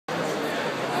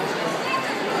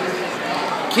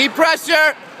Keep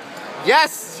pressure.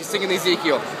 Yes, she's singing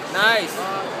Ezekiel. Nice.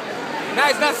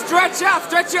 Nice, now stretch out,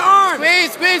 stretch your arms.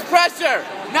 Squeeze, squeeze, pressure.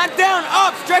 Not down,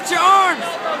 up, stretch your arms.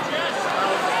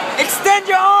 Extend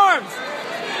your arms.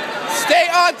 Stay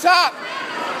on top.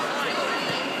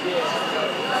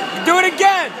 Do it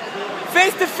again.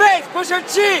 Face to face, push her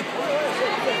cheek.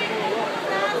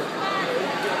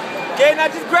 Okay, now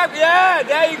just grab, yeah,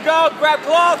 there you go. Grab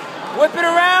close, whip it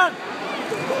around.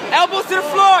 Elbows to the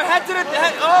floor, head to the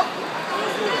head, up.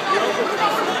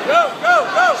 Go, go,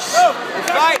 go, go.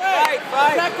 Fight, fight,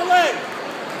 fight. Attack the leg.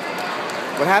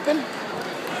 What happened?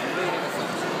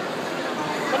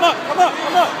 Come up, come up,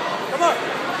 come up, come up.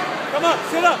 Come up,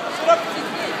 sit up, sit up.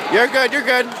 You're good, you're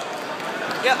good. Yep.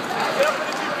 Sit up for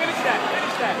the two, finish that,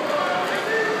 finish that.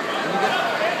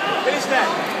 Finish that.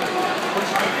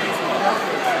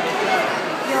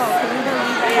 Yo, can you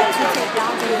believe I had 2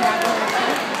 takedowns and you're not going to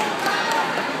shoot?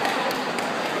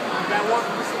 That one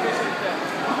for the submission test.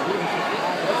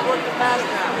 Let's work the pass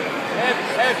now. Heavy,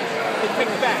 heavy. They take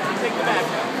the back, they take the back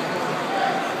now.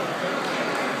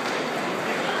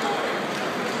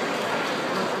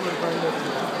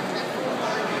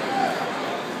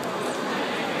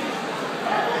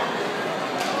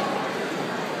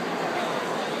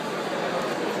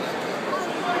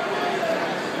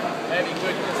 Heavy,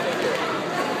 good.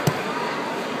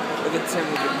 Look at Tim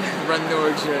with the Run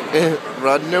Newark shirt.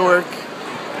 Run Newark.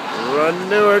 Run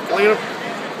Newark. Look at him.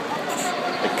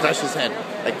 I crush his head.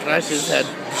 I crush his head.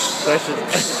 Crush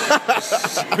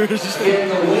his head.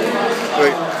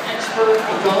 Wait.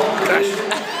 Crush.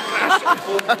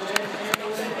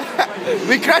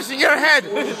 We crushing your head.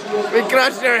 We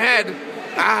crushed your head.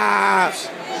 Ah.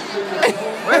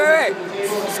 Wait.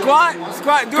 Squat,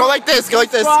 squat. Go like this. Go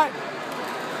like this. Squat.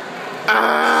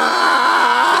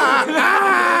 Ah.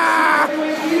 Ah.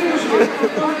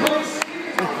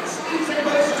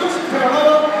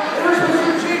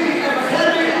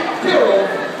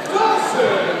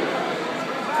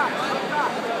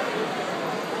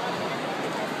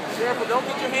 Careful, don't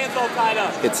get your hands all tied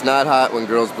up. It's not hot when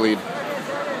girls bleed.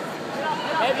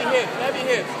 Heavy hits, heavy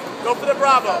hits. Go for the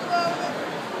Bravo.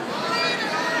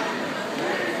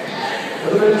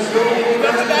 Come to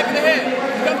the back of the head.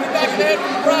 Come to the back of the head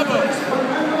from the Bravo.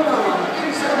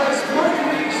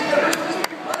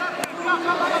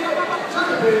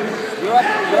 You're up.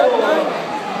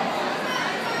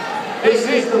 Hey,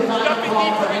 jumping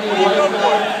deeper before you go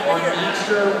for it.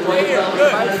 Stay here,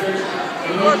 good. Perfect.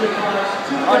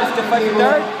 Oh, this the fight for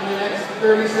third?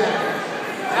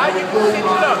 Now you can cinch it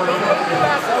up. Don't go too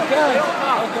fast. Okay.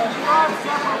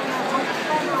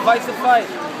 Fight's a fight.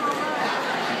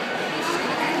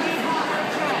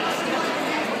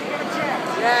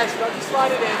 Yes, start to slide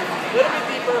it in. A little bit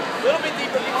deeper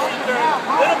before you turn.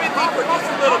 A little bit deeper, just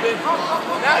a little bit.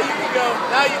 Now you can go.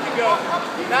 Now you can go.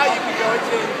 Now you can go. It's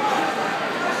in.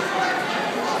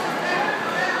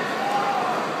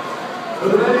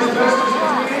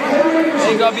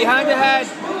 There you go, behind the head.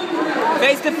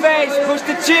 Face to face, push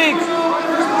the cheeks.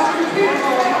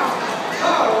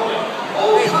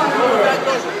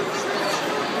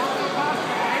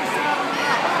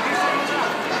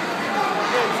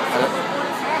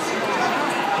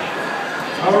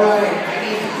 All right,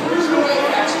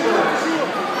 cruiserweight experts.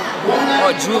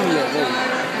 Oh, Julia, there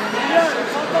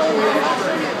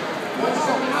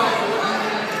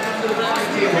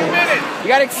you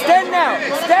gotta extend now,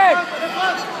 extend.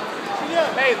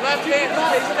 Hey, left hand,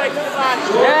 stay straight to the body.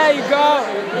 There you go.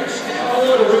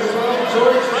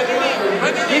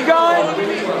 Keep going,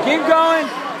 keep going.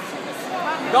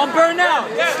 Don't burn out,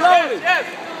 Yes, slowly. yes,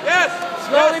 yes.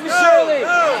 Slowly but surely.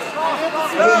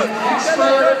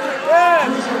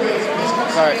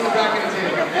 Sorry.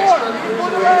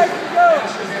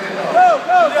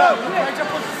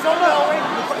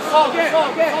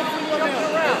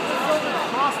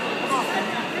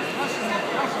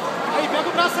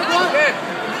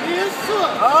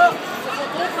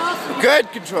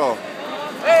 Good control.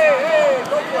 Hey,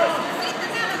 go for it.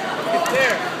 It's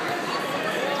there.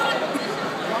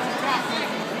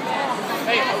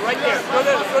 Hey, right there.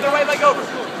 Throw the right leg over.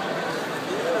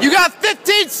 You got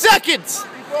 15 seconds.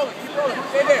 Keep rolling.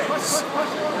 Stay there. What's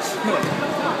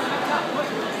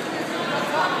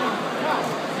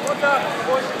up?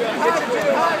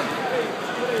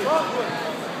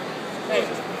 Hey,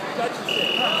 touch your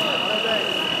shit.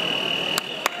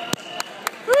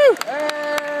 Woo.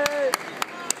 Hey!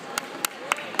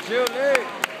 Julie!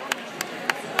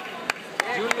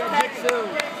 Julia Jitsu!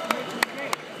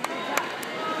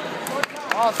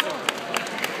 Awesome.